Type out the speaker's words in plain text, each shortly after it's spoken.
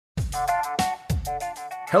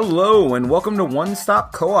Hello, and welcome to One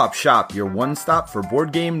Stop Co-op Shop, your one stop for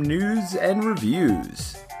board game news and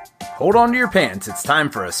reviews. Hold on to your pants, it's time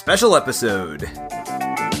for a special episode.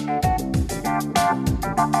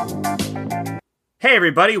 Hey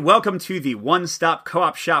everybody, welcome to the One Stop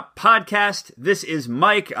Co-op Shop podcast. This is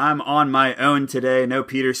Mike. I'm on my own today, no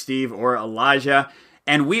Peter, Steve, or Elijah.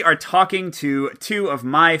 And we are talking to two of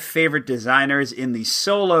my favorite designers in the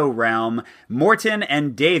solo realm, Morten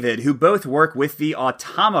and David, who both work with the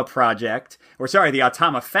Automa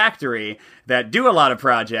Automa Factory that do a lot of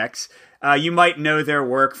projects. You might know their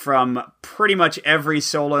work from pretty much every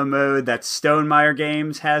solo mode that Stonemaier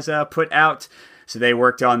Games has put out. So they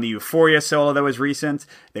worked on the Euphoria solo that was recent.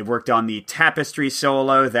 They've worked on the Tapestry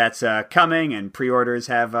solo that's coming, and pre-orders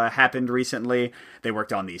have happened recently. They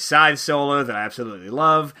worked on the Scythe solo that I absolutely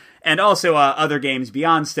love. And also other games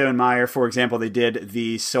beyond Stonemaier. For example, they did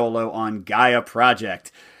the solo on Gaia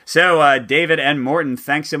Project. So David and Morten,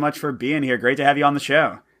 thanks so much for being here. Great to have you on the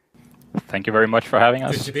show. Thank you very much for having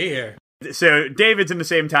us. Good to be here. So David's in the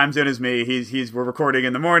same time zone as me. We're recording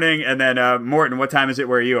in the morning. And then Morten, what time is it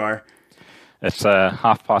where you are? It's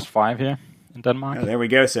 5:30 here in Denmark. Oh, there we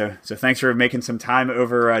go. So thanks for making some time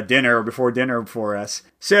over dinner or before dinner for us.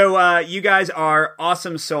 So you guys are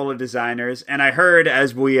awesome solo designers, and I heard,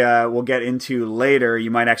 as we will get into later,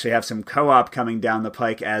 you might actually have some co-op coming down the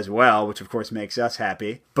pike as well, which of course makes us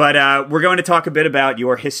happy. But we're going to talk a bit about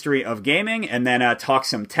your history of gaming, and then talk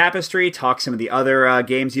some Tapestry, talk some of the other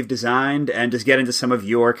games you've designed, and just get into some of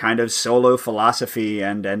your kind of solo philosophy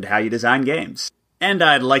and how you design games. And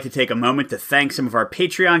I'd like to take a moment to thank some of our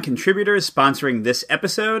Patreon contributors sponsoring this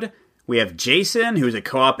episode. We have Jason, who's a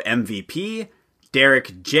co-op MVP,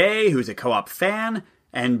 Derek J, who's a co-op fan,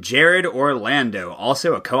 and Jared Orlando,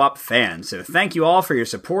 also a co-op fan. So thank you all for your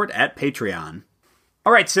support at Patreon.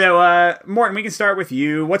 All right, so Morten, we can start with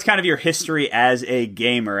you. What's kind of your history as a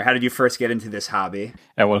gamer? How did you first get into this hobby?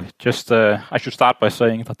 Yeah, well, I should start by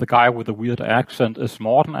saying that the guy with the weird accent is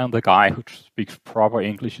Morten, and the guy who speaks proper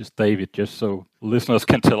English is David, just so listeners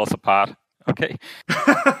can tell us apart. Okay?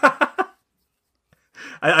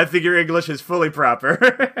 I think your English is fully proper.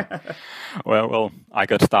 Well, I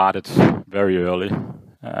got started very early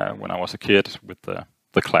when I was a kid with the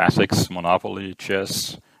classics, Monopoly,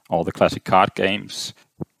 chess, all the classic card games.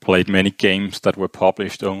 Played many games that were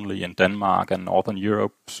published only in Denmark and Northern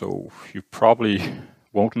Europe, so you probably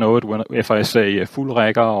won't know it if I say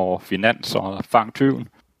Fuldrækker or Finans or Fangtun.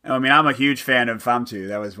 I mean, I'm a huge fan of Famtu.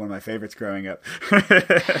 That was one of my favorites growing up.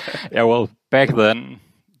 Yeah, well, back then,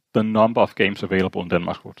 the number of games available in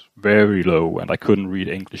Denmark was very low, and I couldn't read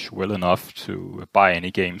English well enough to buy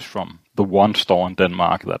any games from the one store in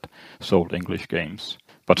Denmark that sold English games.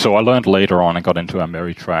 But so I learned later on and got into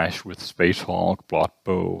Ameritrash with Space Hulk, Blood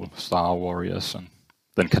Bowl, Star Warriors, and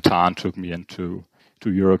then Catan took me into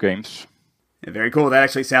Eurogames. Yeah, very cool. That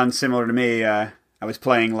actually sounds similar to me. I was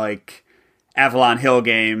playing like Avalon Hill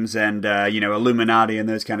games and Illuminati and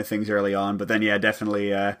those kind of things early on. But then, yeah,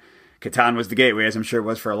 definitely Catan was the gateway, as I'm sure it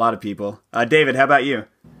was for a lot of people. David, how about you?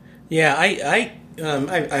 Yeah, I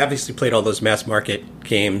obviously played all those mass market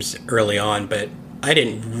games early on, but I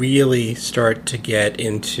didn't really start to get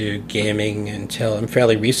into gaming until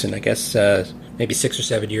fairly recent, I guess maybe 6 or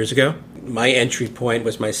 7 years ago. My entry point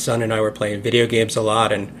was my son and I were playing video games a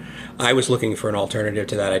lot, and I was looking for an alternative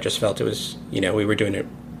to that. I just felt it was, we were doing it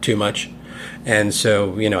too much. And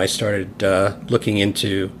so, I started looking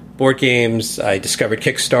into board games. I discovered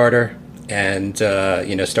Kickstarter and,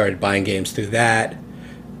 started buying games through that.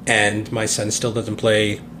 And my son still doesn't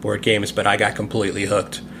play board games, but I got completely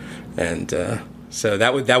hooked. And so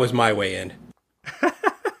that was my way in.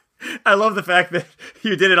 I love the fact that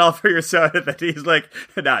you did it all for your son, that he's like,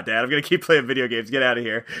 nah, Dad, I'm going to keep playing video games. Get out of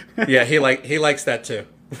here. Yeah, he likes that too.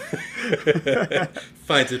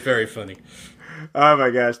 Finds it very funny. Oh my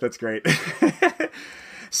gosh, that's great.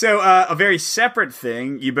 So a very separate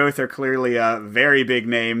thing, you both are clearly very big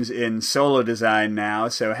names in solo design now.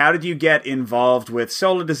 So how did you get involved with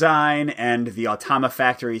solo design and the Automa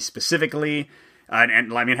Factory specifically?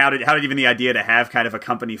 And I mean, how did even the idea to have kind of a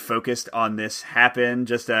company focused on this happen?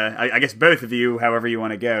 Just, I guess both of you, however you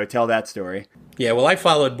want to go, tell that story. Yeah, well, I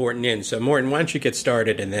followed Morten in. So Morten, why don't you get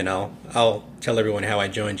started, and then I'll tell everyone how I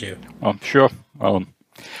joined you. Sure. Well,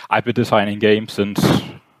 I've been designing games since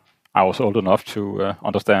I was old enough to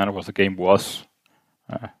understand what the game was.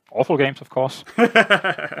 Awful games, of course.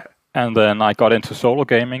 And then I got into solo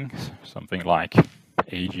gaming, something like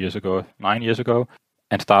 9 years ago.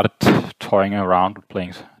 And started toying around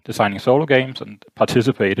with designing solo games, and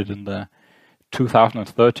participated in the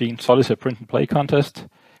 2013 Solitaire Print and Play contest.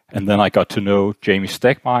 And then I got to know Jamie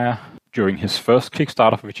Stegmaier during his first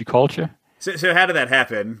Kickstarter for Viticulture. So how did that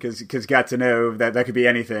happen? Because got to know that could be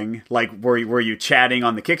anything. Like, were you chatting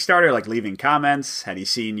on the Kickstarter, like leaving comments? Had he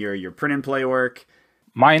seen your print and play work?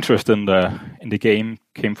 My interest in the game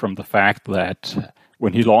came from the fact that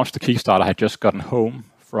when he launched the Kickstarter, I had just gotten home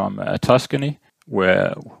from Tuscany,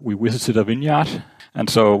 where we visited a vineyard. And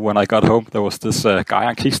so when I got home, there was this guy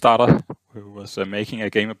on Kickstarter who was making a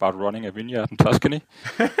game about running a vineyard in Tuscany.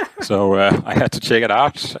 So I had to check it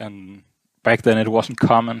out. And back then, it wasn't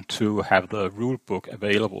common to have the rule book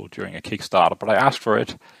available during a Kickstarter, but I asked for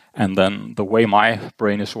it. And then the way my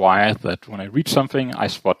brain is wired, that when I read something, I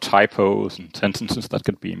spot typos and sentences that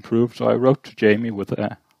could be improved. So I wrote to Jamie with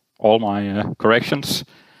all my corrections,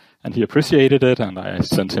 and he appreciated it. And I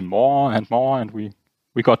sent him more, and we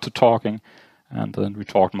got to talking. And then we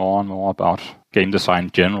talked more and more about game design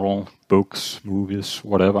in general, books, movies,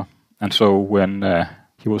 whatever. And so when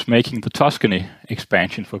he was making the Tuscany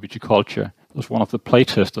expansion for Viticulture, there was one of the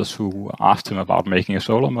playtesters who asked him about making a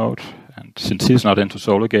solo mode. And since he's not into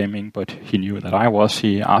solo gaming, but he knew that I was,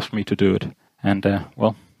 he asked me to do it. And,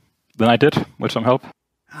 well, then I did, with some help.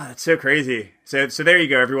 Oh, that's so crazy. So there you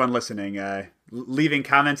go, everyone listening. Leaving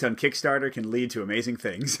comments on Kickstarter can lead to amazing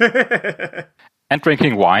things. And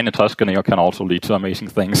drinking wine in Tuscany can also lead to amazing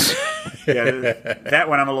things. Yeah, that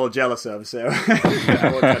one I'm a little jealous of, so I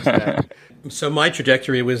won't touch that. So my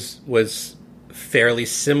trajectory was fairly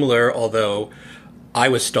similar, although I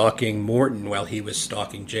was stalking Morten while he was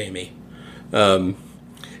stalking Jamie.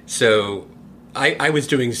 So I was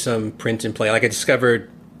doing some print and play. Like, I discovered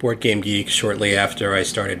Board Game Geek shortly after I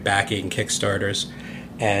started backing Kickstarters.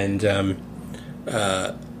 And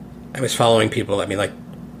I was following people. I mean, like,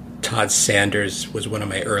 Todd Sanders was one of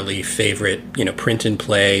my early favorite, print and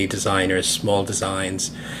play designers, small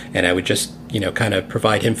designs. And I would just, kind of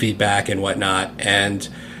provide him feedback and whatnot. And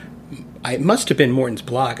it must have been Morten's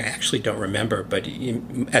blog. I actually don't remember. But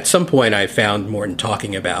at some point, I found Morten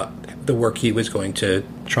talking about the work he was going to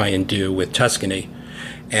try and do with Tuscany.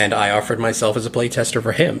 And I offered myself as a playtester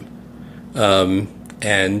for him.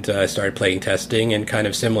 And I started playing testing. And kind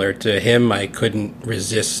of similar to him, I couldn't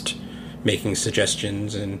resist making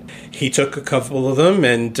suggestions, and he took a couple of them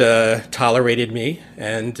and tolerated me,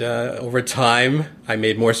 and over time I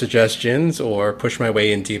made more suggestions or pushed my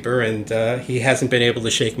way in deeper, and he hasn't been able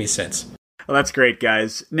to shake me since. Well, that's great,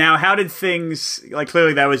 guys. Now, how did things, like,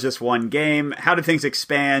 clearly that was just one game, how did things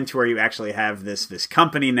expand to where you actually have this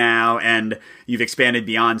company now, and you've expanded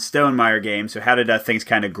beyond Stonemaier games, so how did things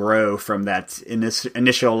kind of grow from that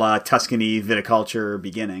initial Tuscany viticulture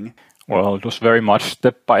beginning? Well, it was very much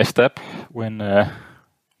step by step. When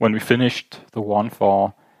we finished the one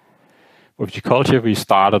for Viticulture, we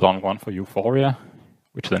started on one for Euphoria,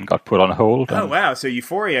 which then got put on hold. Oh, wow. So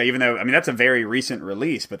Euphoria, even though, I mean, that's a very recent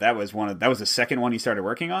release, but that was the second one you started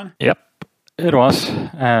working on? Yep, it was.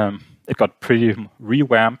 It got pretty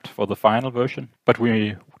revamped for the final version, but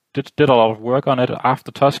we did a lot of work on it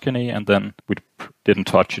after Tuscany, and then we didn't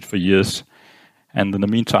touch it for years. And in the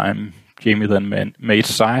meantime, Jamie then made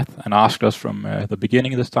Scythe and asked us from the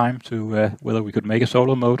beginning this time to whether we could make a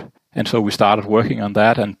solo mode. And so we started working on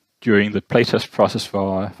that. And during the playtest process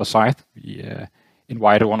for Scythe, we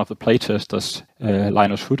invited one of the playtesters,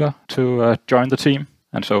 Linus Hutter, to join the team.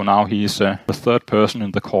 And so now he's the third person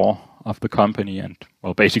in the core of the company. And,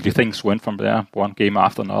 well, basically things went from there, one game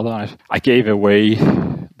after another. I gave away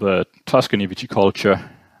the Tuscany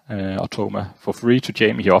Viticulture Automa for free to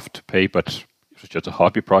Jamie. He offered to pay, but it was just a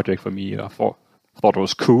hobby project for me. I thought it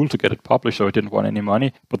was cool to get it published, so I didn't want any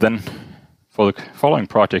money. But then for the following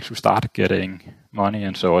projects, we started getting money,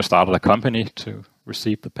 and so I started a company to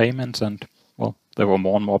receive the payments. And, well, there were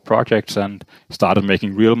more and more projects and started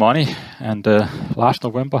making real money. And last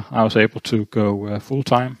November, I was able to go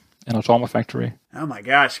full-time in Automa Factory. Oh my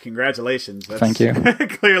gosh, congratulations. That's Thank you.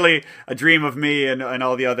 Clearly a dream of me and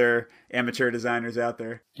all the other amateur designers out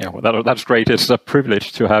there. Yeah, well, that's great. It's a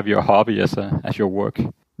privilege to have your hobby as your work.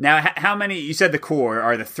 Now, how many, you said the core,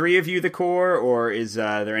 are the three of you the core, or is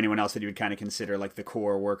there anyone else that you would kind of consider like the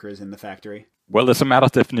core workers in the factory? Well, it's a matter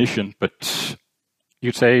of definition, but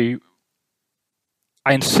you'd say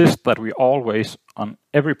I insist that we always, on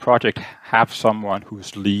every project, have someone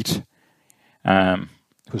who's lead,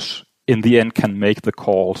 who's in the end can make the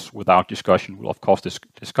calls without discussion. We'll, of course,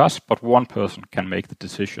 discuss, but one person can make the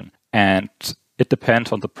decision. And it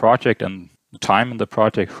depends on the project and the time in the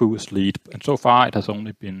project, who is lead. And so far, it has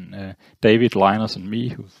only been David, Linus, and me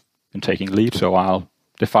who've been taking lead, so I'll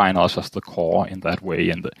define us as the core in that way.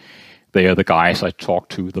 And they are the guys I talk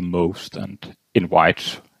to the most and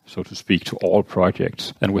invite, so to speak, to all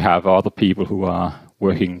projects. And we have other people who are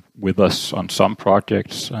working with us on some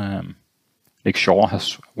projects. Nick Shaw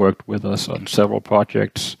has worked with us on several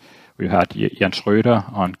projects. We We had Jan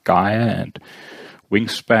Schröder on Gaia and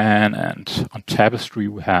Wingspan, and on Tapestry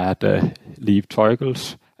we had Liv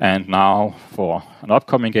Teugels. And now for an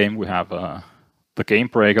upcoming game we have the game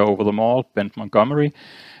breaker over them all, Ben Montgomery,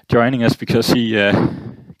 joining us because he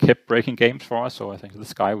kept breaking games for us. So I think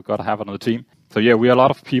this guy we've got to have on the team. So yeah, we are a lot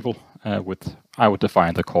of people with, I would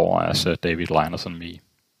define the core as David, Linus, and me.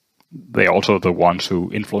 They're also the ones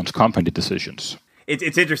who influence company decisions.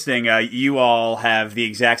 It's interesting. You all have the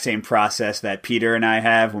exact same process that Peter and I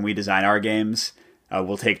have when we design our games.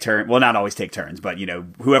 We'll take turns. Well, not always take turns, but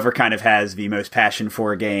whoever kind of has the most passion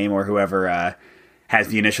for a game, or whoever has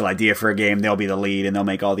the initial idea for a game, they'll be the lead and they'll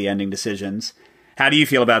make all the ending decisions. How do you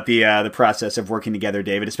feel about the process of working together,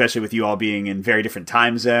 David? Especially with you all being in very different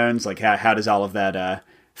time zones. Like how does all of that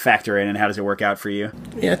factor in, and how does it work out for you?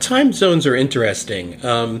 Yeah, time zones are interesting.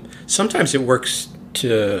 Sometimes it works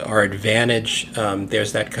to our advantage.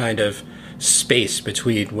 There's that kind of space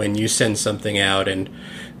between when you send something out and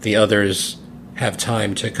the others have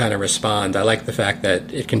time to kind of respond. I like the fact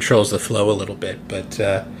that it controls the flow a little bit, but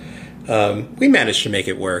we managed to make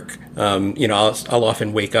it work. I'll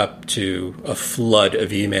often wake up to a flood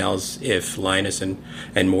of emails if Linus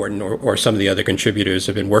and Morten or some of the other contributors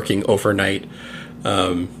have been working overnight,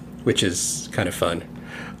 which is kind of fun.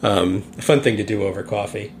 A fun thing to do over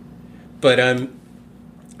coffee. But,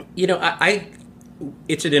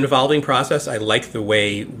 it's an evolving process. I like the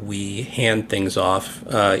way we hand things off.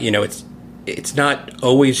 It's not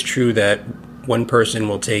always true that one person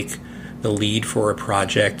will take the lead for a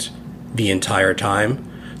project the entire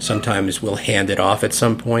time. Sometimes we'll hand it off at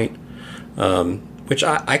some point, which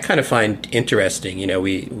I kind of find interesting.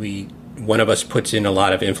 We one of us puts in a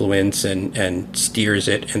lot of influence and steers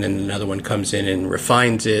it, and then another one comes in and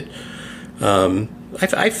refines it.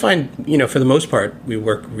 I find, for the most part, we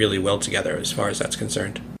work really well together as far as that's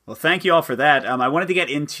concerned. Well, thank you all for that. I wanted to get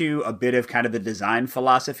into a bit of kind of the design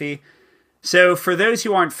philosophy. So for those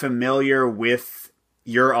who aren't familiar with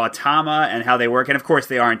your Automa and how they work, and of course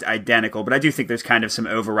they aren't identical, but I do think there's kind of some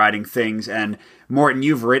overriding things. And Morten,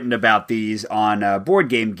 you've written about these on Board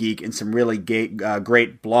Game Geek in some really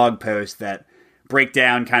great blog posts that break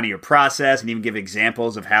down kind of your process and even give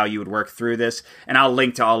examples of how you would work through this. And I'll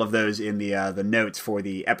link to all of those in the notes for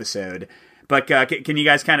the episode. But can you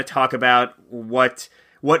guys kind of talk about what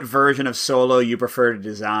version of solo you prefer to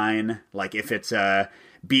design? Like if it's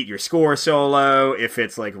beat your score solo, if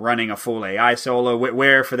it's like running a full AI solo,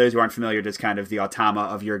 where, for those who aren't familiar, does kind of the Automa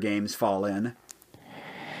of your games fall in?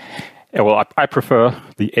 Yeah, well, I prefer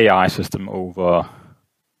the AI system over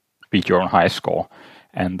beat your own high score.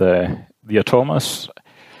 And the Automas,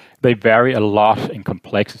 they vary a lot in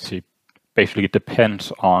complexity. Basically, it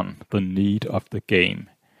depends on the need of the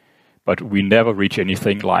game. But we never reach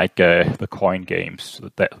anything like the coin games,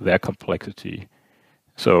 their complexity.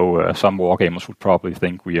 So some wargamers would probably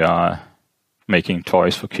think we are making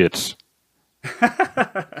toys for kids.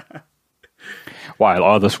 While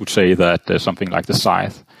others would say that something like the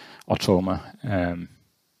Scythe Automa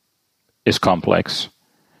is complex,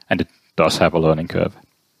 and it does have a learning curve.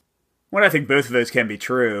 Well, I think both of those can be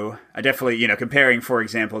true. I definitely, comparing, for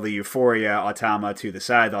example, the Euphoria Automa to the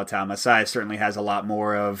Scythe Automa, Scythe certainly has a lot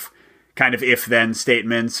more of kind of if-then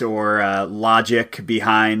statements or logic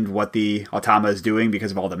behind what the Automa is doing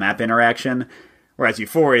because of all the map interaction, whereas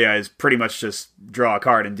Euphoria is pretty much just draw a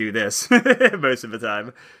card and do this most of the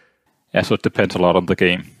time. Yeah, so it depends a lot on the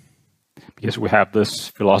game. Because we have this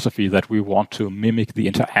philosophy that we want to mimic the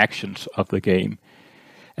interactions of the game.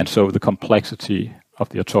 And so the complexity of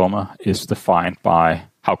the Automa is defined by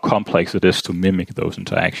how complex it is to mimic those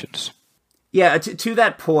interactions. Yeah, to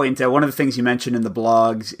that point, one of the things you mentioned in the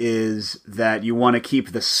blogs is that you want to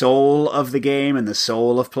keep the soul of the game and the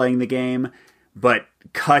soul of playing the game, but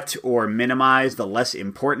cut or minimize the less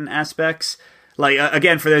important aspects. Like,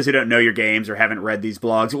 again, for those who don't know your games or haven't read these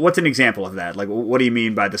blogs, what's an example of that? Like, what do you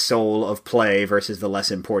mean by the soul of play versus the less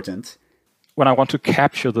important? When I want to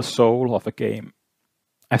capture the soul of a game,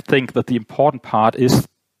 I think that the important part is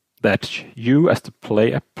that you as the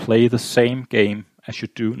player play the same game as you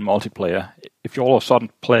do in multiplayer. If you're all of a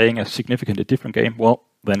sudden playing a significantly different game, well,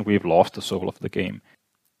 then we've lost the soul of the game.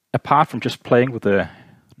 Apart from just playing with the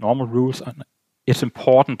normal rules, it's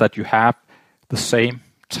important that you have the same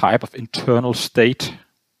type of internal state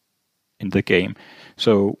in the game.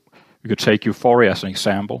 So we could take Euphoria as an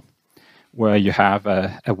example, where you have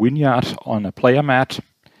a vineyard on a player mat,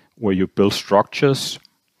 where you build structures,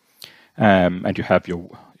 and you have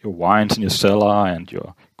your wines in your cellar and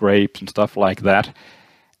your grapes and stuff like that.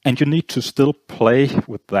 And you need to still play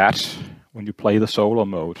with that when you play the solo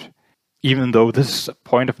mode, even though this is a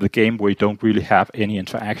point of the game where you don't really have any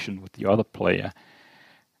interaction with the other player.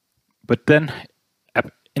 But then,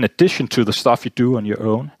 in addition to the stuff you do on your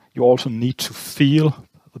own, you also need to feel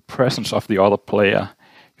the presence of the other player.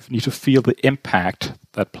 You need to feel the impact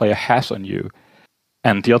that player has on you.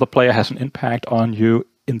 And the other player has an impact on you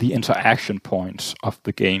in the interaction points of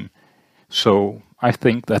the game. So I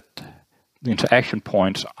think that the interaction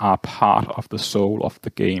points are part of the soul of the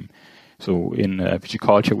game. So in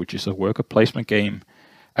Viticulture, which is a worker placement game,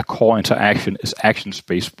 a core interaction is action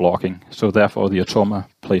space blocking. So therefore the Automa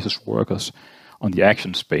places workers on the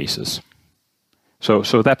action spaces. So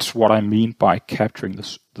that's what I mean by capturing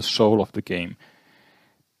the soul of the game.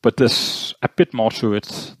 But there's a bit more to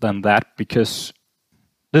it than that, because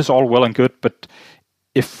this is all well and good, but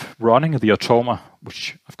if running the Automa,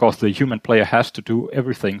 which of course the human player has to do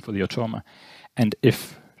everything for the Automa, and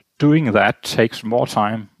if doing that takes more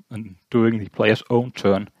time than doing the player's own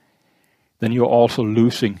turn, then you're also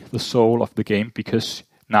losing the soul of the game, because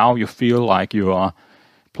now you feel like you are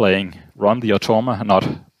playing Run the Automa and not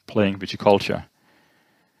playing Viticulture.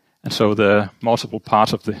 And so there are multiple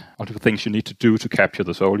parts of the things you need to do to capture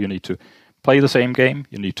the soul. You need to play the same game,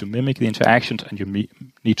 you need to mimic the interactions, and you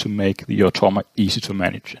need to make the Automa easy to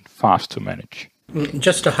manage and fast to manage.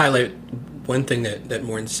 Just to highlight one thing that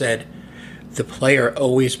Morten said, the player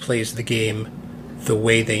always plays the game the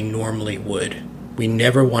way they normally would. We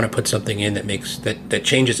never want to put something in that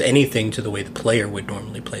changes anything to the way the player would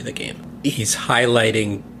normally play the game. He's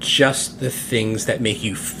highlighting just the things that make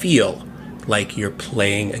you feel like you're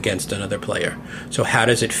playing against another player. So how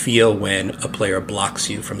does it feel when a player blocks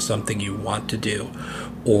you from something you want to do,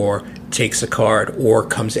 or takes a card, or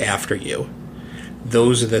comes after you?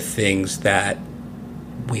 Those are the things that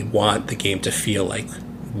we want the game to feel like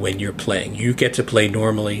when you're playing. You get to play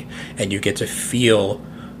normally, and you get to feel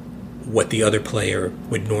what the other player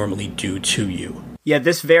would normally do to you. Yeah,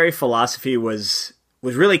 this very philosophy was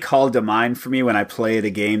really called to mind for me when I played a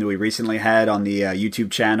game that we recently had on the YouTube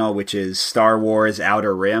channel, which is Star Wars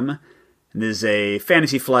Outer Rim. And this is a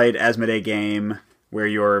Fantasy Flight Asmodee game where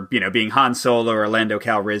you're, being Han Solo or Lando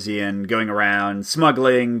Calrissian, going around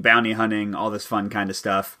smuggling, bounty hunting, all this fun kind of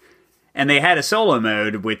stuff. And they had a solo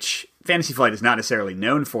mode, which Fantasy Flight is not necessarily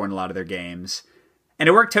known for in a lot of their games. And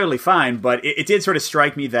it worked totally fine, but it did sort of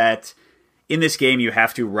strike me that in this game you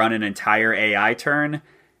have to run an entire AI turn,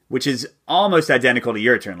 which is almost identical to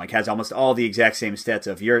your turn, like has almost all the exact same steps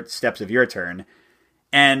of your turn.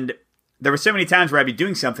 And there were so many times where I'd be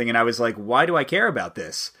doing something and I was like, why do I care about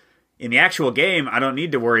this? In the actual game, I don't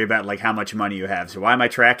need to worry about like how much money you have. So why am I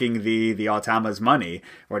tracking the Automa's money?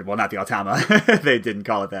 Or, well, not the Automa. They didn't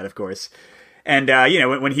call it that, of course. And,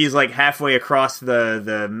 when he's like halfway across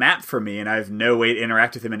the map for me and I have no way to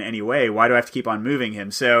interact with him in any way, why do I have to keep on moving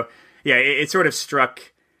him? So, yeah, it sort of struck...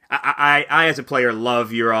 I as a player,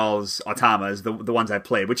 love your all's Automas, the ones I've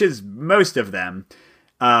played, which is most of them.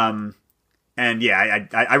 And yeah,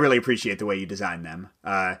 I really appreciate the way you designed them.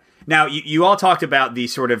 Now, you all talked about the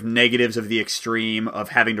sort of negatives of the extreme of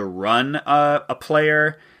having to run a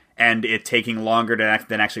player and it taking longer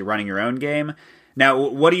than actually running your own game. Now,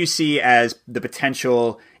 what do you see as the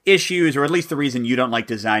potential issues, or at least the reason you don't like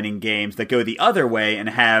designing games that go the other way and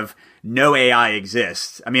have no AI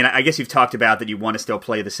exist? I mean, I guess you've talked about that you want to still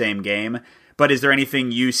play the same game, but is there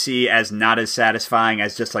anything you see as not as satisfying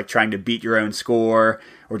as just like trying to beat your own score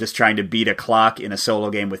or just trying to beat a clock in a solo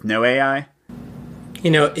game with no AI?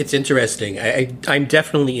 It's interesting. I'm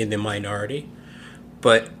definitely in the minority,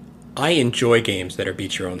 but I enjoy games that are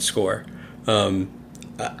beat your own score. I'm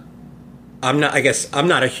not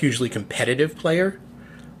a hugely competitive player.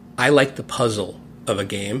 I like the puzzle of a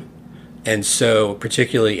game. And so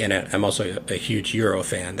particularly, and I'm also a huge Euro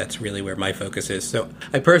fan, that's really where my focus is. So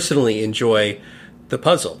I personally enjoy the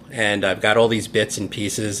puzzle, and I've got all these bits and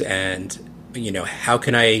pieces, and how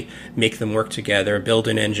can I make them work together, build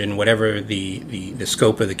an engine, whatever the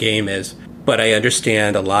scope of the game is. But I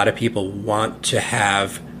understand a lot of people want to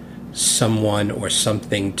have someone or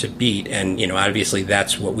something to beat, and obviously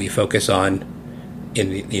that's what we focus on in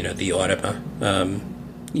the Automa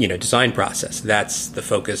design process. That's the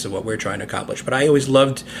focus of what we're trying to accomplish. But I always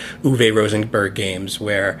loved Uwe Rosenberg games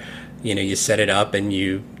where you set it up and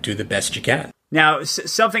you do the best you can. Now,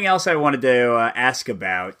 something else I wanted to ask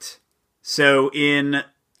about. So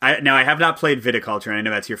I have not played Viticulture, and I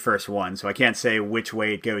know that's your first one, so I can't say which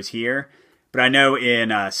way it goes here. But I know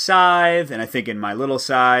in Scythe, and I think in My Little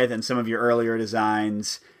Scythe, and some of your earlier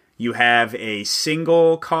designs, you have a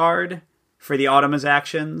single card for the Automa's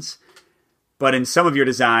actions. But in some of your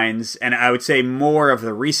designs, and I would say more of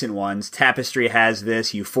the recent ones, Tapestry has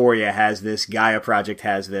this, Euphoria has this, Gaia Project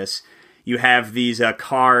has this, you have these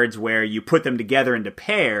cards where you put them together into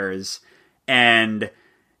pairs, and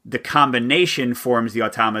the combination forms the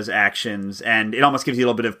Automa's actions, and it almost gives you a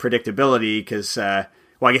little bit of predictability because, well,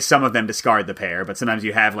 I guess some of them discard the pair, but sometimes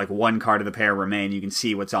you have like one card of the pair remain. You can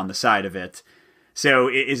see what's on the side of it. So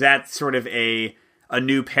is that sort of a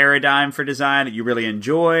new paradigm for design that you really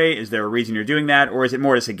enjoy? Is there a reason you're doing that? Or is it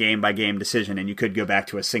more just a game-by-game decision and you could go back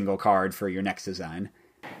to a single card for your next design?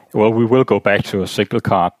 Well, we will go back to a single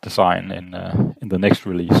card design in the next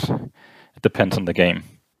release. It depends on the game.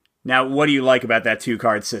 Now, what do you like about that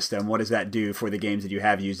two-card system? What does that do for the games that you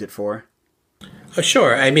have used it for? Oh,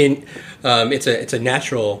 sure. I mean, it's a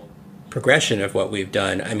natural progression of what we've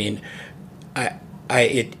done. I mean,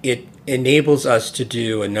 it enables us to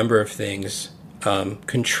do a number of things.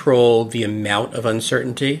 Control the amount of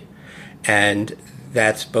uncertainty, and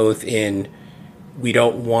that's both in, we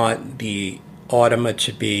don't want the Automa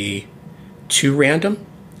to be too random,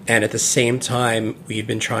 and at the same time we've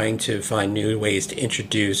been trying to find new ways to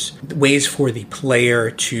introduce ways for the player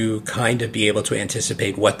to kind of be able to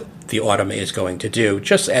anticipate what the Automa is going to do,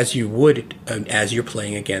 just as you would as you're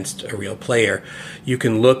playing against a real player. You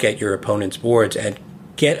can look at your opponent's boards and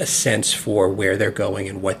get a sense for where they're going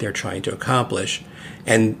and what they're trying to accomplish.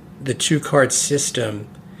 And the two-card system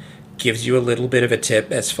gives you a little bit of a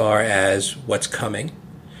tip as far as what's coming.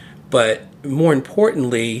 But more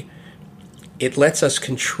importantly, it lets us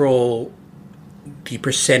control the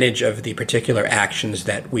percentage of the particular actions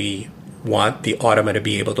that we want the Automa to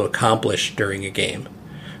be able to accomplish during a game.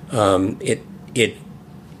 It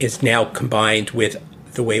is now combined with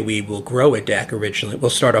the way we will grow a deck originally. We'll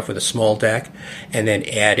start off with a small deck and then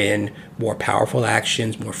add in more powerful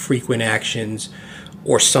actions, more frequent actions,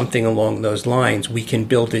 or something along those lines. We can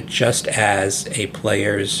build it just as a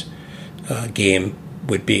player's game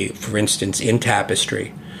would be. For instance, in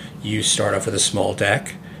Tapestry, you start off with a small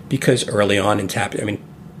deck because early on in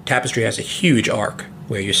Tapestry has a huge arc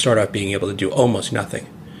where you start off being able to do almost nothing.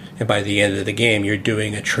 And by the end of the game, you're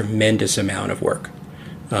doing a tremendous amount of work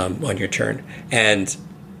on your turn. And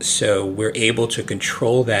so we're able to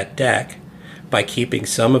control that deck by keeping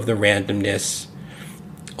some of the randomness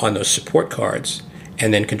on those support cards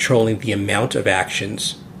and then controlling the amount of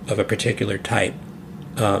actions of a particular type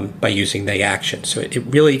by using the action. So it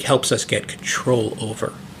really helps us get control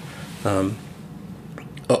over the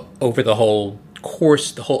whole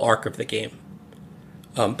course, the whole arc of the game.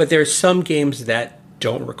 But there are some games that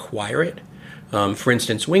don't require it. For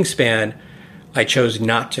instance, Wingspan, I chose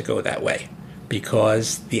not to go that way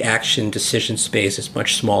because the action decision space is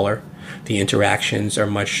much smaller. The interactions are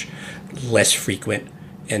much less frequent.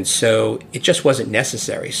 And so it just wasn't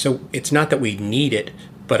necessary. So it's not that we need it,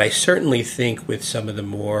 but I certainly think with some of the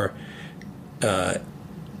more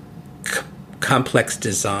complex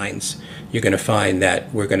designs, you're going to find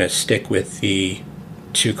that we're going to stick with the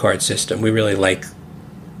two-card system. We really like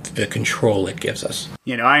the control it gives us.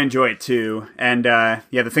 You know, I enjoy it too. And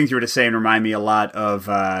the things you were just saying remind me a lot of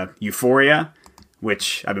Euphoria,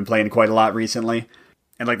 which I've been playing quite a lot recently.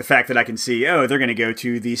 And like the fact that I can see, they're going to go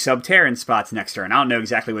to the Subterran spots next turn. I don't know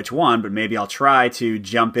exactly which one, but maybe I'll try to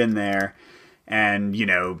jump in there and,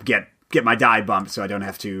 get my die bumped so I don't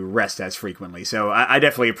have to rest as frequently. So I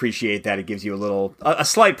definitely appreciate that. It gives you a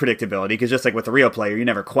slight predictability, because just like with the real player, you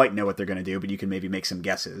never quite know what they're going to do, but you can maybe make some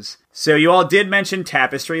guesses. So you all did mention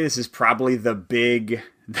Tapestry. This is probably the biggest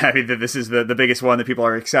one that people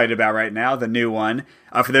are excited about right now, the new one.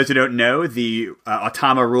 For those who don't know, the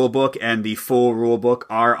Automa rulebook and the full rulebook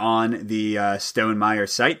are on the Stonemaier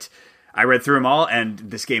site. I read through them all, and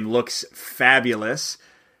this game looks fabulous.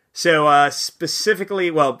 So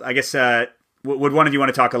specifically, well, I guess would one of you want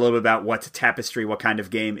to talk a little bit about what Tapestry, what kind of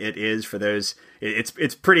game it is for those?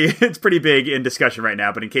 It's pretty big in discussion right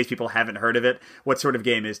now, but in case people haven't heard of it, what sort of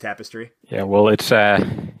game is Tapestry? Yeah, well, it's a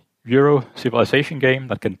Euro civilization game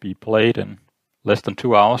that can be played in less than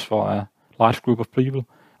 2 hours for a large group of people,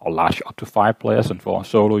 or large up to 5 players, and for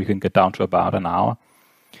solo you can get down to about an hour.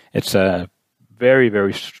 It's a very,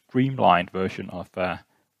 very streamlined version of a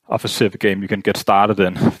civ game. You can get started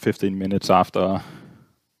in 15 minutes after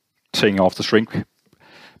taking off the shrink,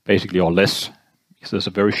 basically, or less. Because there's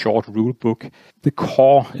a very short rule book. The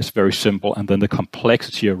core is very simple, and then the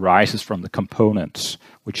complexity arises from the components,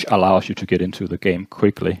 which allows you to get into the game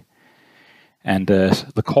quickly. And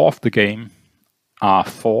the core of the game are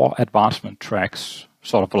 4 advancement tracks,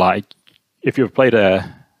 sort of like if you've played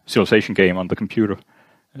a civilization game on the computer,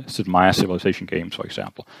 Sid Meier's civilization games, for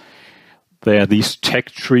example. There are these tech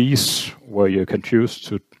trees where you can choose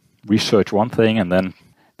to research one thing, and then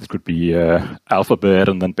it could be alphabet,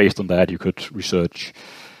 and then based on that you could research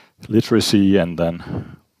literacy, and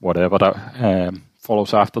then whatever that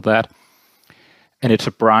follows after that. And it's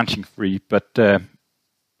a branching tree, but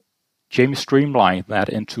Jamie streamlined that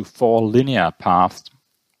into 4 linear paths,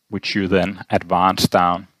 which you then advance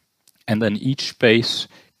down. And then each space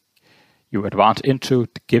you advance into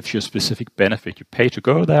gives you a specific benefit. You pay to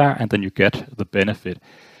go there, and then you get the benefit.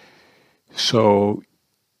 So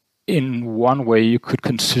in one way, you could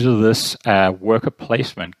consider this a worker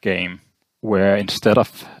placement game, where instead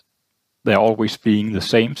of there always being the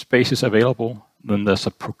same spaces available, then there's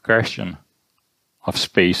a progression of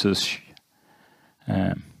spaces.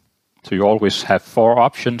 So you always have 4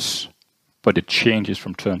 options, but it changes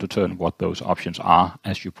from turn to turn what those options are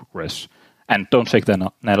as you progress. And don't take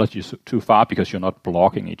the analogy too far, because you're not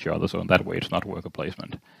blocking each other, so in that way it's not worker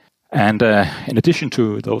placement. And in addition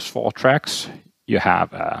to those 4 tracks, you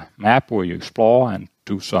have a map where you explore and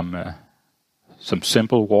do some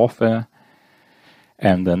simple warfare.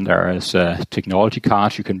 And then there is technology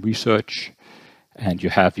cards you can research, and you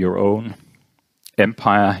have your own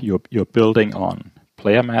empire you're building on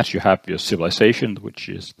player mats. You have your civilization, which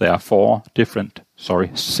is there are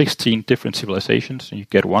 16 different civilizations, and you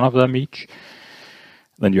get one of them each.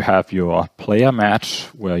 Then you have your player mats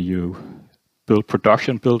where you build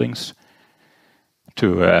production buildings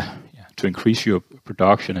to increase your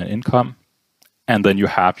production and income. And then you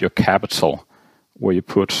have your capital where you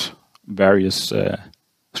put various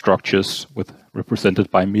structures represented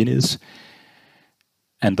by minis.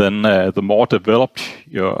 And then the more developed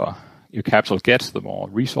your capital gets, the more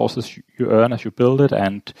resources you earn as you build it,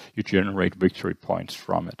 and you generate victory points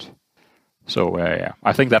from it. So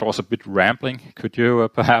I think that was a bit rambling. Could you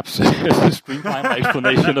perhaps streamline my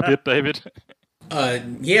explanation a bit, David?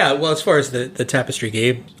 Yeah, well, as far as the Tapestry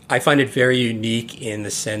game, I find it very unique in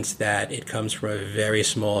the sense that it comes from a very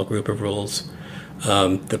small group of rules.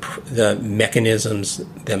 The mechanisms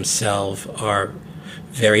themselves are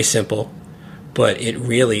very simple, but it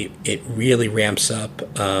really ramps up.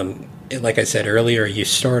 Like I said earlier, you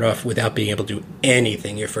start off without being able to do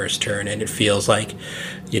anything your first turn, and it feels like,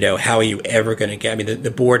 how are you ever going to get? I mean,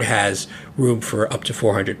 the board has room for up to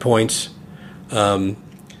 400 points,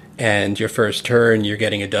 and your first turn, you're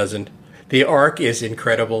getting a dozen. The arc is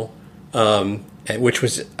incredible, which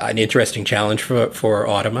was an interesting challenge for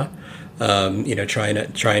Automa.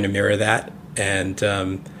 Trying to mirror that,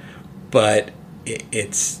 and but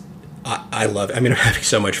it's. I love it. I mean, I'm having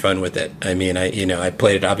so much fun with it. I mean, I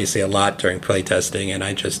played it obviously a lot during playtesting, and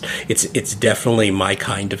it's definitely my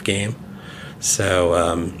kind of game.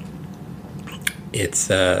 So it's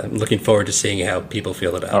looking forward to seeing how people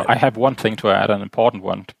feel about it. I have one thing to add, an important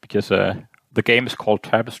one, because the game is called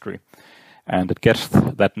Tapestry, and it gets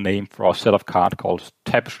that name for a set of cards called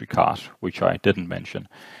Tapestry cards, which I didn't mention.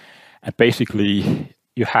 And basically,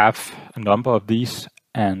 you have a number of these,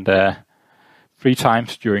 and 3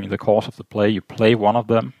 times during the course of the play, you play one of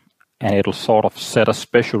them, and it'll sort of set a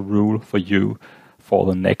special rule for you for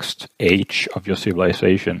the next age of your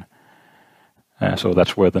civilization. So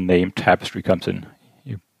that's where the name Tapestry comes in.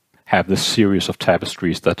 You have this series of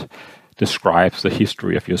tapestries that describes the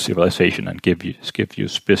history of your civilization and give you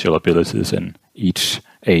special abilities in each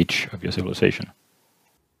age of your civilization.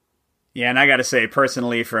 Yeah, and I got to say,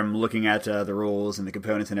 personally, from looking at the rules and the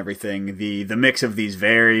components and everything, the mix of these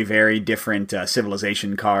very, very different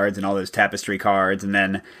civilization cards and all those tapestry cards, and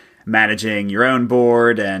then managing your own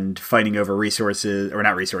board and fighting over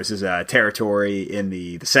territory in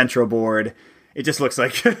the central board, it just looks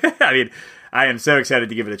like, I mean, I am so excited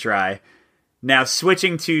to give it a try. Now,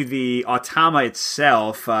 switching to the Automa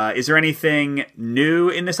itself, is there anything new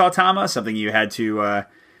in this Automa? Something you had to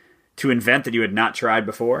invent that you had not tried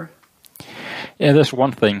before? Yeah, there's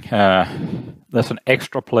one thing. There's an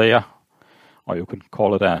extra player, or you can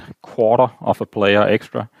call it a quarter of a player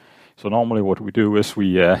extra. So normally what we do is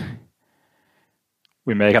we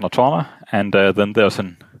make an Automa, and then there's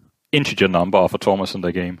an integer number of Automas in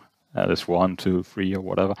the game. There's 1, 2, 3, or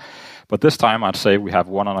whatever. But this time I'd say we have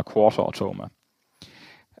 1 1/4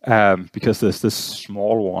 Automa. Because there's this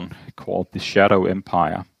small one called the Shadow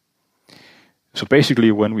Empire. So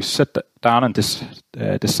basically, when we sit down and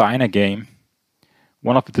design a game,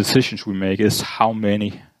 one of the decisions we make is how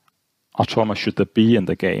many Automa should there be in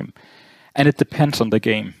the game. And it depends on the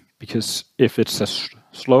game, because if it's a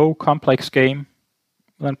slow, complex game,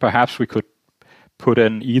 then perhaps we could put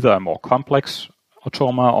in either a more complex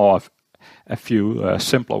Automa or a few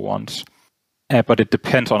simpler ones. But it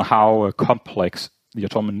depends on how complex the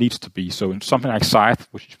Automa needs to be. So in something like Scythe,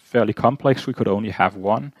 which is fairly complex, we could only have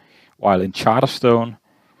 1. While in Charterstone,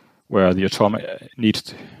 where the Automa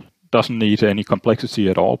doesn't need any complexity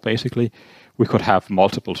at all, basically, we could have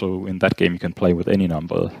multiple. So in that game, you can play with any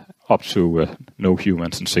number, up to no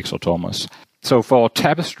humans and 6 Automas. So for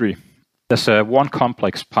Tapestry, there's one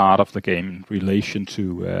complex part of the game in relation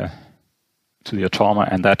to to the Automa,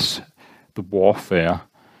 and that's the warfare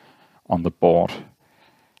on the board.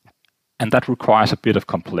 And that requires a bit of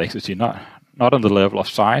complexity, not on the level of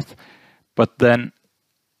Scythe, but then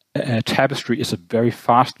Tapestry is a very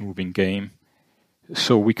fast-moving game,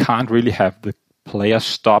 so we can't really have the player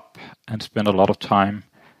stop and spend a lot of time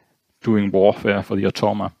doing warfare for the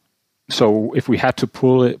Automa. So if we had to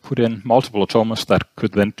put in multiple Automas that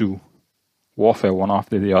could then do warfare one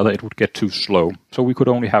after the other, it would get too slow. So we could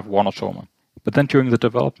only have one Automa. But then during the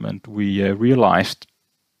development, we realized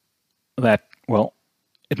that, well,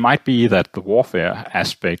 it might be that the warfare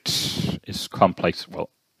aspect is complex. Well,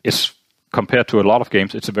 it's compared to a lot of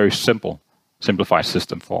games, it's a very simplified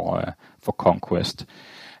system for conquest.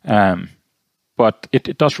 But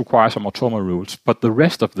it does require some Automa rules. But the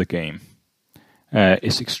rest of the game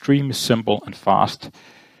is extremely simple and fast.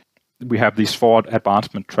 We have these 4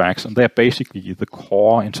 advancement tracks, and they're basically the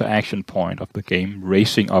core interaction point of the game,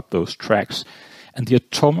 racing up those tracks. And the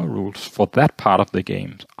Automa rules for that part of the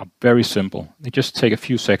game are very simple. They just take a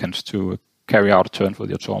few seconds to carry out a turn for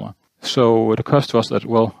the Automa. So it occurs to us that,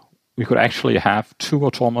 well, we could actually have 2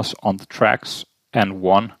 Automas on the tracks and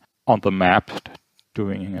 1 on the map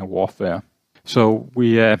doing a warfare. So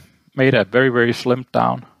we made a very, very slimmed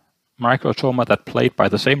down micro Automa that played by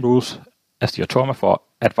the same rules as the Automa for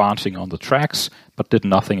advancing on the tracks, but did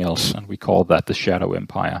nothing else, and we call that the Shadow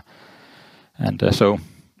Empire. And so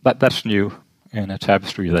that's new in a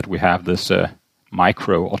Tapestry, that we have this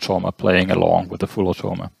micro Automa playing along with the full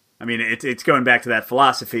Automa. I mean, it's going back to that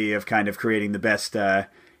philosophy of kind of creating the best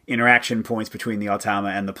interaction points between the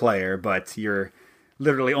Automa and the player, but you're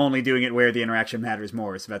literally only doing it where the interaction matters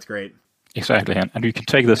more, so that's great. Exactly, and you can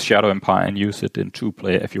take this Shadow Empire and use it in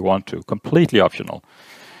 2-player if you want to. Completely optional,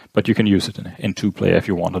 but you can use it in 2-player if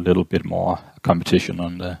you want a little bit more competition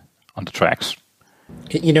on the tracks.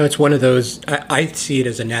 You know, it's one of those, I see it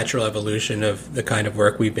as a natural evolution of the kind of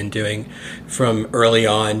work we've been doing from early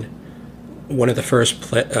on. One of the first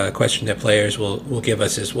questions that players will give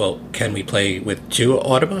us is, well, can we play with 2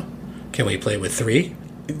 Automa? Can we play with 3?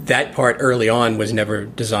 That part early on was never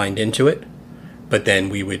designed into it. But then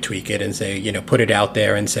we would tweak it and say, you know, put it out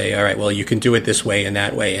there and say, all right, well, you can do it this way and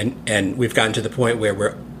that way. And we've gotten to the point where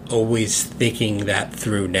we're always thinking that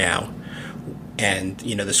through now. And,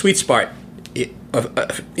 you know, the sweet spot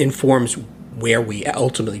informs where we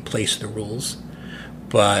ultimately place the rules.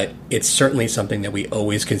 But it's certainly something that we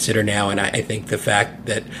always consider now. And I think the fact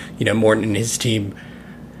that, you know, Morten and his team,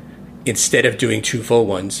 instead of doing 2 full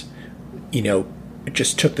ones, you know,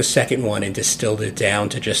 just took the second one and distilled it down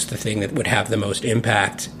to just the thing that would have the most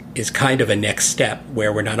impact is kind of a next step,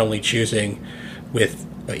 where we're not only choosing with,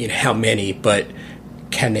 you know, how many, but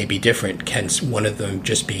can they be different? Can one of them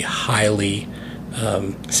just be highly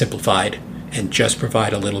simplified and just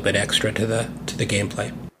provide a little bit extra to the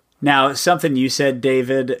gameplay? Now, something you said,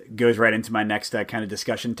 David, goes right into my next kind of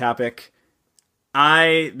discussion topic.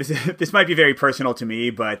 This might be very personal to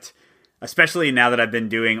me, but especially now that I've been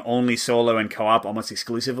doing only solo and co-op almost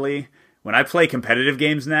exclusively, when I play competitive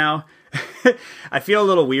games now, I feel a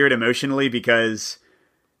little weird emotionally, because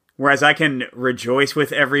whereas I can rejoice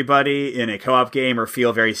with everybody in a co-op game or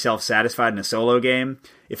feel very self-satisfied in a solo game,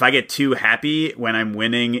 if I get too happy when I'm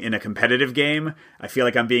winning in a competitive game, I feel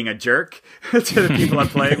like I'm being a jerk to the people I'm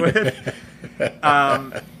playing with.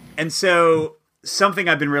 And so something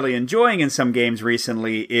I've been really enjoying in some games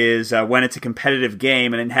recently is when it's a competitive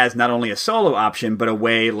game and it has not only a solo option, but a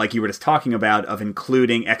way, like you were just talking about, of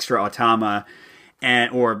including extra Automa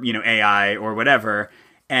or, you know, AI or whatever,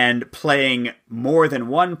 and playing more than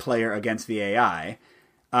one player against the AI.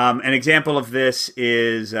 An example of this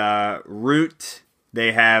is Root.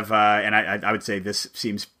 They have, and I would say this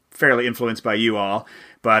seems fairly influenced by you all,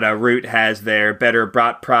 but Root has their Better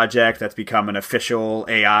Bot project that's become an official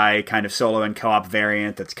AI kind of solo and co-op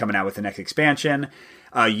variant that's coming out with the next expansion.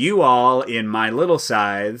 You all, in My Little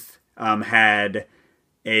Scythe, had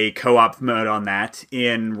a co-op mode on that.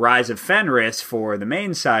 In Rise of Fenris, for the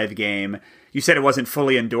main Scythe game, you said it wasn't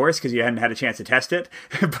fully endorsed because you hadn't had a chance to test it,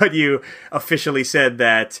 but you officially said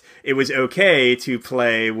that it was okay to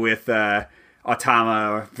play with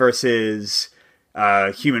Automa versus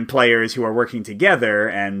human players who are working together,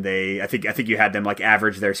 and I think you had them like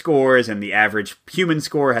average their scores, and the average human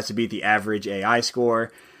score has to beat the average AI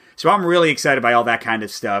score. So I'm really excited by all that kind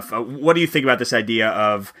of stuff. What do you think about this idea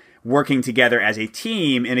of working together as a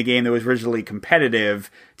team in a game that was originally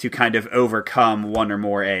competitive to kind of overcome one or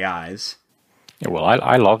more AIs? Yeah, well,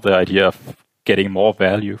 I love the idea of getting more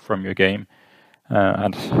value from your game,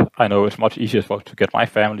 and I know it's much easier to get my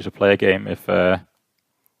family to play a game if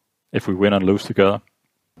we win and lose together.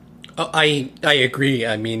 Oh, I agree.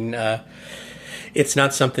 I mean, It's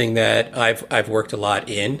not something that I've worked a lot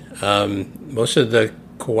in. Most of the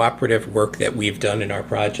cooperative work that we've done in our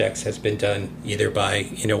projects has been done either by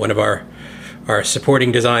one of our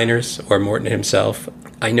supporting designers or Morten himself.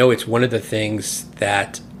 I know it's one of the things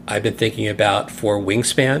that I've been thinking about for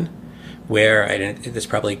Wingspan, where this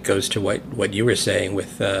probably goes to what you were saying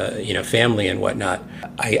with family and whatnot.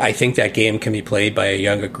 I think that game can be played by a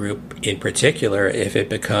younger group in particular if it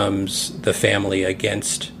becomes the family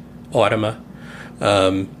against Automa.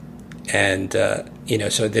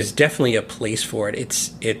 So there's definitely a place for it.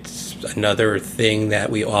 It's another thing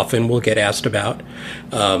that we often will get asked about.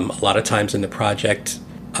 A lot of times in the project,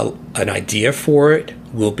 an idea for it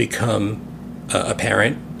will become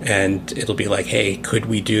apparent, and it'll be like, hey, could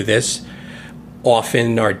we do this?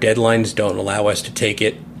 Often our deadlines don't allow us to take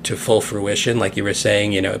it to full fruition. Like you were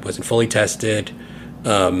saying, it wasn't fully tested.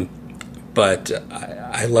 But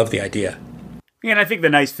I love the idea. And I think the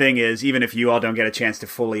nice thing is, even if you all don't get a chance to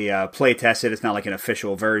fully play test it, it's not like an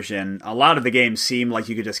official version. A lot of the games seem like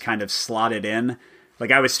you could just kind of slot it in. Like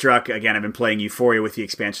I was struck, again, I've been playing Euphoria with the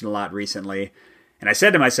expansion a lot recently. And I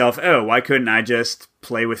said to myself, oh, why couldn't I just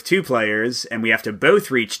play with 2 players and we have to both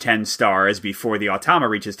reach 10 stars before the Automa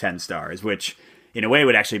reaches 10 stars, which in a way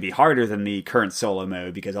would actually be harder than the current solo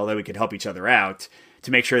mode, because although we could help each other out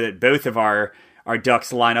to make sure that both of our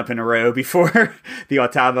ducks line up in a row before the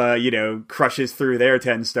Automa, crushes through their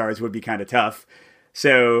 10 stars would be kind of tough.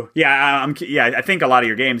 So, I think a lot of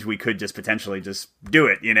your games we could just potentially just do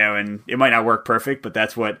it, and it might not work perfect, but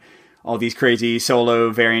that's what all these crazy solo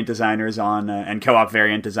variant designers and co-op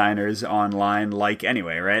variant designers online like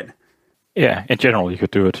anyway, right? Yeah, in general you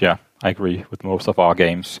could do it, yeah. I agree with most of our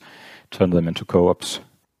games, turn them into co-ops.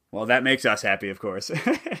 Well, that makes us happy, of course.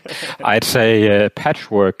 I'd say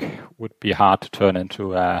Patchwork would be hard to turn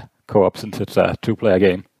into a co-op since it's a 2-player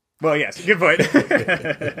game. Well, yes, good point.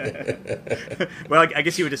 Well, I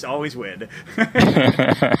guess you would just always win.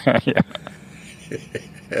 Yeah.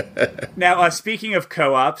 Now, speaking of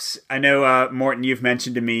co-ops, I know, Morten, you've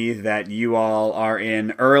mentioned to me that you all are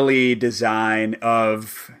in early design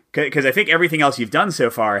of... Because I think everything else you've done so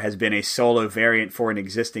far has been a solo variant for an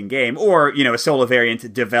existing game, or, a solo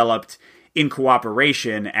variant developed in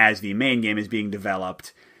cooperation as the main game is being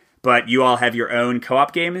developed. But you all have your own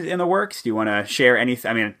co-op games in the works. Do you want to share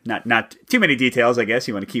anything? I mean, not too many details, I guess.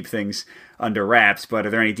 You want to keep things under wraps, but are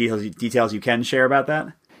there any details you can share about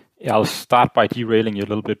that? Yeah, I'll start by derailing you a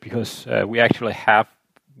little bit, because we actually have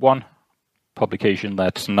one publication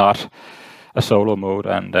that's not a solo mode,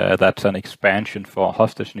 and that's an expansion for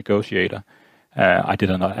Hostage Negotiator. I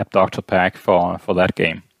did an abductor pack for that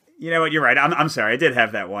game. You know what? You're right. I'm sorry. I did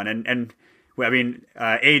have that one, and well, I mean,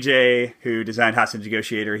 AJ, who designed Hostage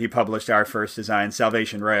Negotiator, he published our first design,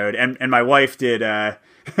 Salvation Road, and my wife did.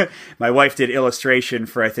 My wife did illustration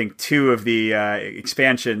for I think 2 of the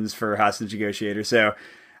expansions for Hostage Negotiator. So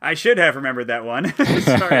I should have remembered that one.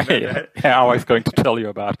 Sorry about that. Yeah, I was going to tell you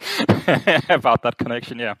about that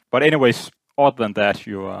connection. Yeah, but anyways. Other than that,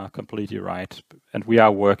 you are completely right. And we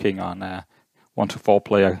are working on a 1 to 4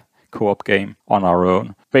 player co-op game on our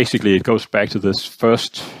own. Basically, it goes back to this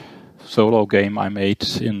first solo game I made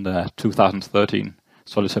in 2013,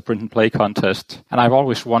 Solitaire Print and Play contest. And I've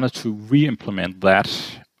always wanted to re-implement that.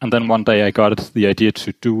 And then one day I got the idea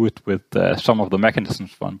to do it with some of the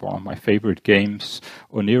mechanisms from one of my favorite games,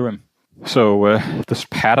 Onirim. So this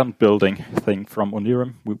pattern building thing from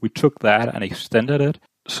Onirim, we took that and extended it.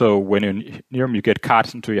 So when in Onirim you get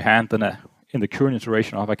cards into your hand, then in the current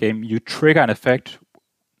iteration of a game, you trigger an effect,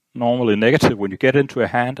 normally negative, when you get into a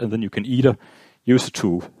hand, and then you can either use it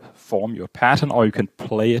to form your pattern, or you can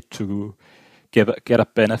play it to get a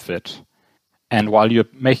benefit. And while you're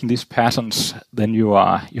making these patterns, then you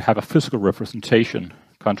have a physical representation,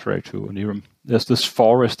 contrary to Onirim. There's this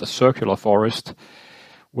forest, a circular forest,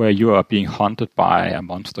 where you are being hunted by a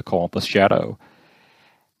monster called the Shadow.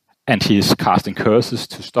 And he's casting curses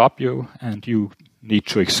to stop you, and you need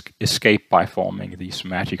to escape by forming these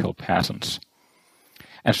magical patterns.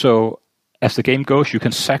 And so, as the game goes, you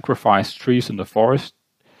can sacrifice trees in the forest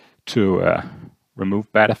to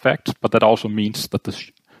remove bad effects, but that also means that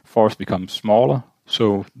the forest becomes smaller,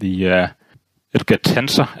 so it'll get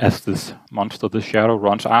tenser as this monster, the Shadow,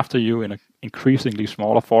 runs after you in an increasingly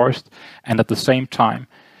smaller forest, and at the same time,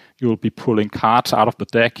 you'll be pulling cards out of the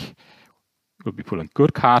deck. You'll be pulling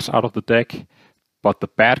good cards out of the deck, but the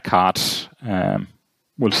bad cards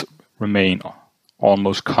will remain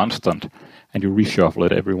almost constant, and you reshuffle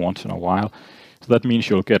it every once in a while. So that means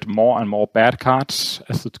you'll get more and more bad cards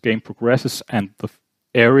as the game progresses, and the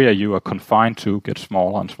area you are confined to gets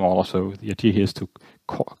smaller and smaller. So the idea here is to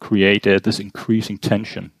create this increasing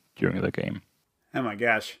tension during the game. Oh my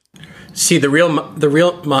gosh. See, the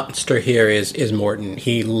real monster here is Morten.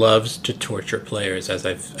 He loves to torture players, as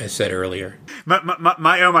I said earlier.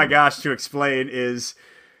 My oh my gosh to explain is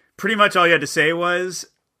pretty much all you had to say was,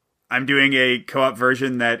 I'm doing a co-op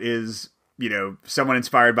version that is, someone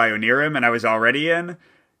inspired by Onirim, and I was already in.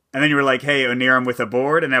 And then you were like, hey, Onirim with a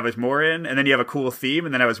board, and I was more in. And then you have a cool theme,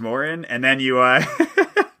 and then I was more in. And then you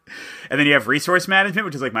and then you have resource management,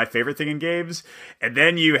 which is like my favorite thing in games. And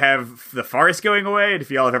then you have the forest going away. And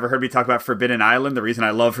if y'all have ever heard me talk about Forbidden Island, the reason I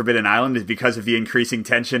love Forbidden Island is because of the increasing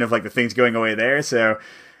tension of like the things going away there. So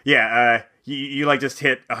yeah, you like just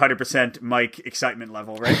hit 100% Mike excitement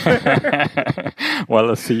level, right? Well,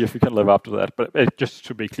 let's see if we can live up to that. But just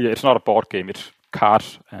to be clear, it's not a board game. It's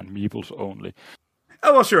cards and meeples only.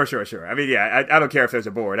 Oh, well, sure. I mean, yeah, I don't care if there's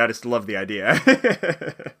a board. I just love the idea.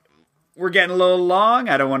 We're getting a little long.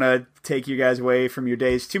 I don't want to take you guys away from your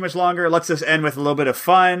days too much longer. Let's just end with a little bit of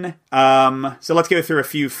fun. So let's go through a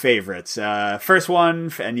few favorites. First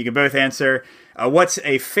one, and you can both answer. What's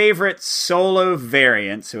a favorite solo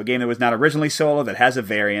variant? So a game that was not originally solo, that has a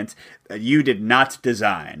variant that you did not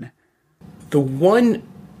design. The one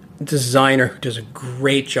designer who does a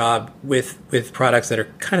great job with products that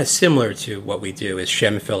are kind of similar to what we do is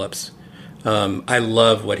Shem Phillips. I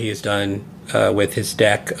love what he has done with his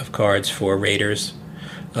deck of cards for Raiders,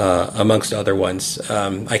 amongst other ones.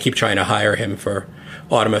 I keep trying to hire him for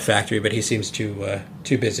Automa Factory, but he seems too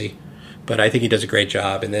busy. But I think he does a great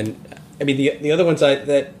job. And then, I mean, the other ones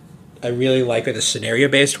that I really like are the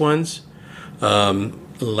scenario-based ones,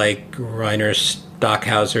 like Rainer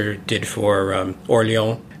Stockhauser did for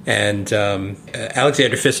Orleans, and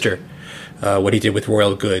Alexander Pfister, what he did with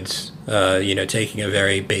Royal Goods, taking a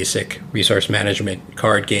very basic resource management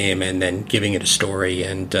card game and then giving it a story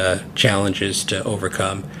and challenges to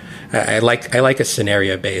overcome. I like a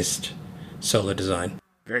scenario-based solo design.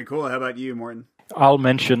 Very cool. How about you, Morten? I'll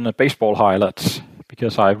mention baseball highlights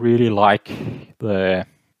because I really like the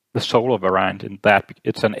solo variant in that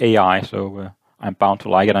it's an AI, so I'm bound to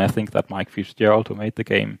like it. And I think that Mike Fitzgerald, who made the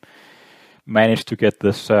game, managed to get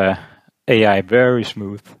this AI very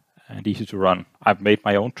smooth and easy to run. I've made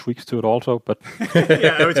my own tweaks to it also, but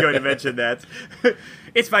yeah, I was going to mention that.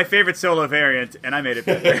 It's my favorite solo variant, and I made it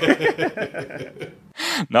better.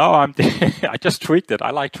 No, I just tweaked it. I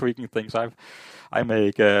like tweaking things. I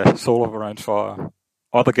make solo variants for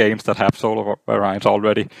other games that have solo variants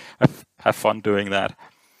already. I have fun doing that,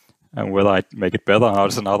 and whether I make it better or not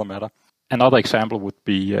is another matter. Another example would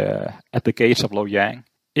be at the Gates of Loyang.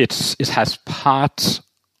 It has parts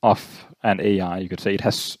of an AI, you could say. It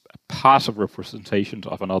has parts of representations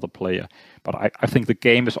of another player. But I think the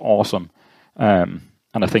game is awesome. And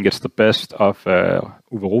I think it's the best of Uwe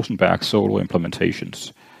Rosenberg's solo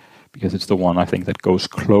implementations. Because it's the one, I think, that goes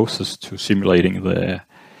closest to simulating the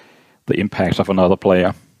impacts of another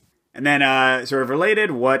player. And then, sort of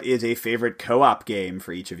related, what is a favorite co-op game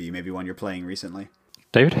for each of you? Maybe one you're playing recently.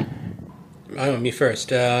 David? Oh, me first.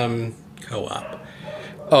 Co-op.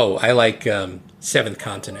 Oh, I like Seventh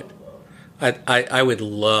Continent. I would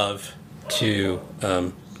love to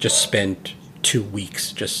just spend 2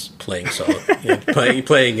 weeks just playing solo,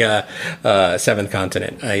 playing Seventh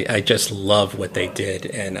Continent. I just love what they did,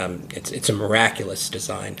 and it's a miraculous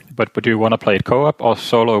design. But do you want to play it co-op or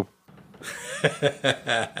solo?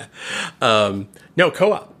 No,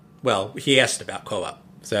 co-op. Well, he asked about co-op.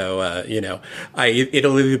 So,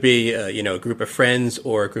 it'll either be, a group of friends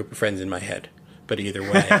or a group of friends in my head. But either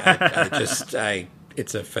way,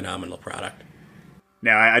 it's a phenomenal product.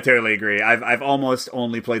 No, I totally agree. I've almost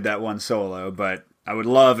only played that one solo, but I would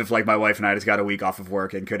love if like my wife and I just got a week off of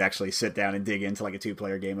work and could actually sit down and dig into like a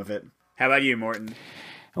 2-player game of it. How about you, Morten?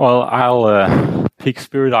 Well, I'll pick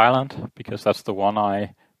Spirit Island because that's the one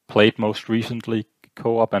I played most recently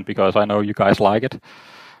co-op, and because I know you guys like it.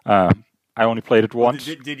 I only played it once.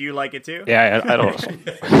 Did you like it too? Yeah, I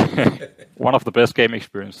don't. One of the best game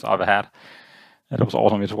experiences I've had. It was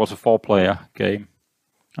awesome. It was a 4-player game.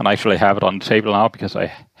 And I actually have it on the table now because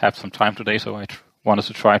I have some time today, so I wanted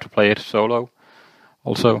to try to play it solo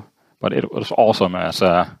also. But it was awesome as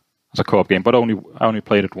a co-op game, but I only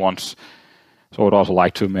played it once. So I'd also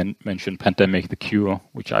like to mention Pandemic: The Cure,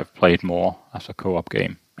 which I've played more as a co-op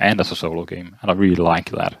game and as a solo game, and I really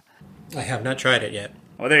like that. I have not tried it yet.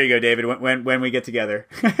 Well, there you go, David. When we get together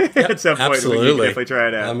at some point, absolutely. We can definitely try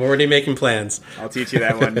it out. I'm already making plans. I'll teach you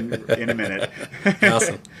that one in a minute.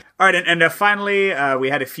 Awesome. All right, and finally,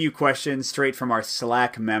 we had a few questions straight from our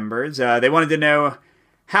Slack members. They wanted to know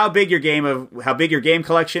how big your game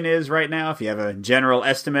collection is right now, if you have a general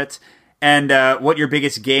estimate, and what your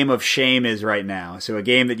biggest game of shame is right now. So a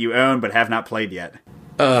game that you own but have not played yet.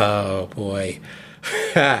 Oh boy.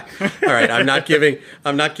 All right, I'm not giving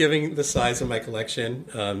the size of my collection.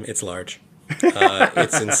 It's large.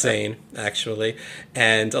 It's insane, actually.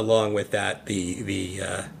 And along with that,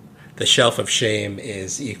 the shelf of shame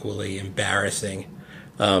is equally embarrassing.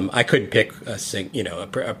 I couldn't pick a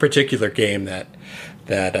particular game that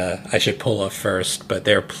I should pull off first, but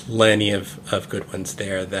there are plenty of good ones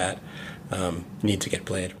there that need to get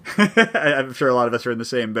played. I'm sure a lot of us are in the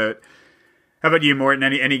same boat. How about you, Morten?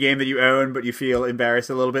 Any game that you own but you feel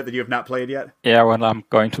embarrassed a little bit that you have not played yet? Yeah, well, I'm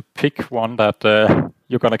going to pick one that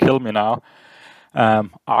you're going to kill me now.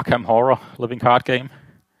 Arkham Horror, living card game.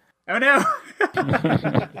 Oh, no!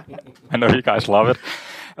 I know you guys love it.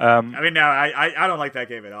 I mean, no, I don't like that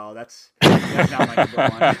game at all. That's not my number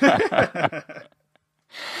one.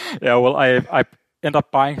 Yeah, well, I ended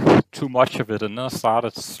up buying too much of it, and then I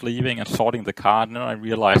started sleeving and sorting the card, and then I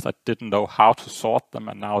realized I didn't know how to sort them,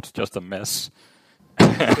 and now it's just a mess.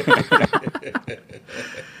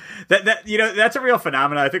 That's a real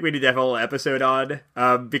phenomenon. I think we need to have a whole episode on,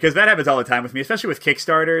 because that happens all the time with me, especially with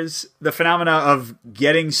Kickstarters. The phenomena of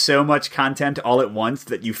getting so much content all at once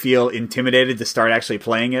that you feel intimidated to start actually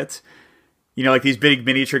playing it. You know, like these big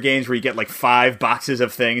miniature games where you get like 5 boxes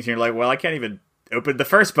of things, and you're like, well, I can't even open the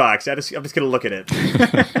first box. I'm just going to look at it.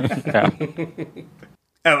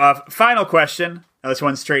 Final question. This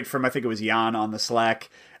one's straight from, I think it was Jan on the Slack.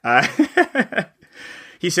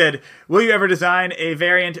 He said, will you ever design a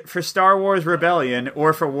variant for Star Wars Rebellion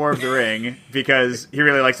or for War of the Ring? Because he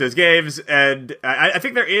really likes those games. And I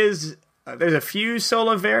think there's a few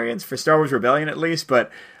solo variants for Star Wars Rebellion at least,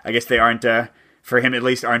 but I guess they aren't, for him at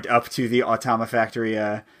least, aren't up to the Automa Factory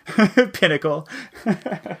pinnacle.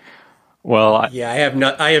 Well, I have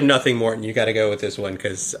nothing, Morten. You got to go with this one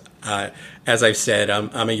because, as I've said,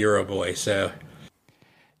 I'm a Euro boy. So,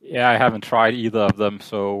 yeah, I haven't tried either of them.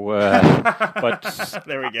 So, but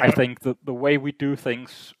there we go. I think the way we do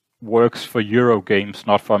things works for Euro games,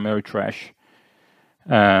 not for Ameritrash.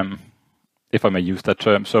 If I may use that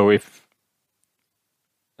term. So if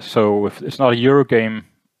it's not a Euro game,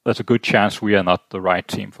 there's a good chance we are not the right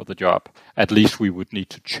team for the job. At least we would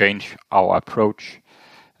need to change our approach.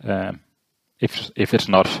 If it's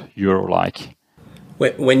not Euro-like.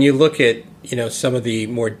 When you look at some of the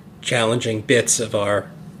more challenging bits of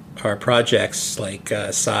our projects, like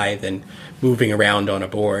Scythe and moving around on a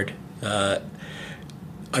board,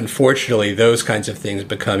 unfortunately, those kinds of things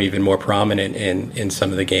become even more prominent in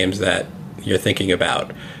some of the games that you're thinking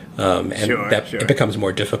about, it becomes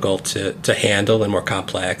more difficult to handle and more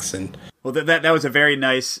complex. And well, that was a very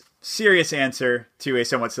nice, serious answer to a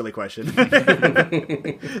somewhat silly question.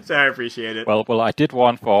 So I appreciate it. Well, I did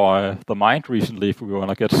one for the Mind recently, if we want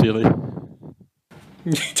to get silly.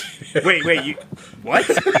 Wait, you... What?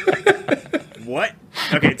 What?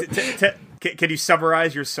 Okay, can you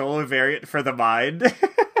summarize your solo variant for the Mind?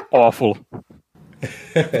 Awful.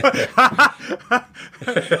 I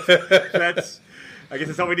guess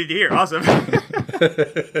that's all we need to hear. Awesome.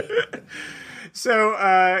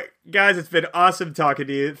 So, guys, it's been awesome talking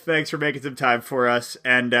to you. Thanks for making some time for us.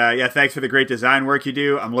 And, thanks for the great design work you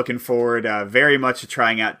do. I'm looking forward very much to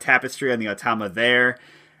trying out Tapestry on the Automa there.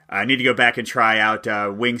 I need to go back and try out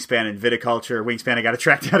Wingspan and Viticulture. Wingspan, I got to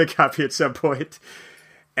track down a copy at some point.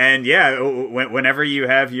 And, whenever you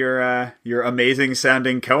have your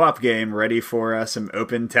amazing-sounding co-op game ready for some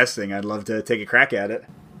open testing, I'd love to take a crack at it.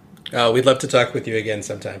 We'd love to talk with you again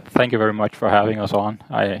sometime. Thank you very much for having us on.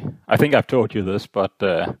 I think I've told you this, but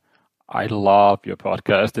I love your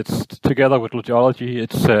podcast. It's together with Logology.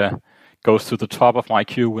 It goes to the top of my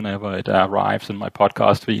queue whenever it arrives in my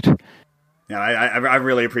podcast feed. Yeah, I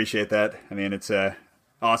really appreciate that. I mean, it's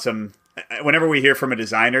awesome. Whenever we hear from a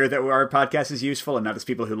designer that our podcast is useful and not just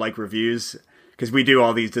people who like reviews, because we do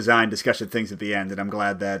all these design discussion things at the end, and I'm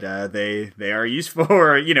glad that they are useful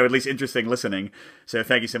or, at least interesting listening. So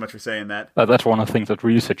thank you so much for saying that. That's one of the things that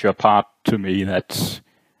really sets you apart to me. That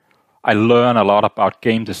I learn a lot about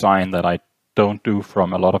game design that I don't do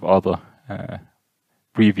from a lot of other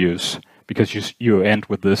reviews, because you end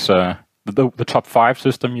with this, the top 5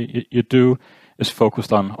 system you do is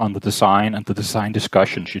focused on the design and the design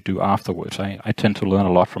discussions you do afterwards. I tend to learn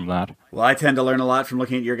a lot from that. Well, I tend to learn a lot from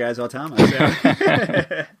looking at your guys' Automa.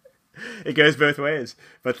 So. It goes both ways,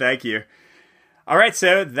 but thank you. All right,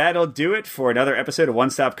 so that'll do it for another episode of One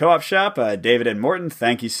Stop Co-op Shop. David and Morten,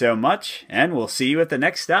 thank you so much, and we'll see you at the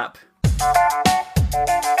next stop.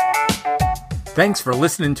 Thanks for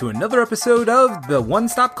listening to another episode of the One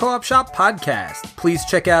Stop Co-op Shop podcast. Please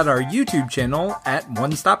check out our YouTube channel at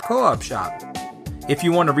One Stop Co-op Shop. If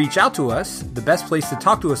you want to reach out to us, the best place to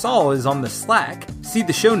talk to us all is on the Slack. See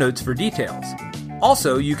the show notes for details.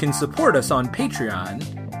 Also, you can support us on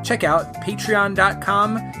Patreon. check out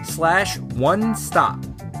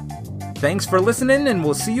patreon.com/onestop. Thanks for listening, and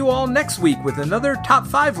we'll see you all next week with another Top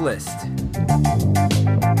 5 list.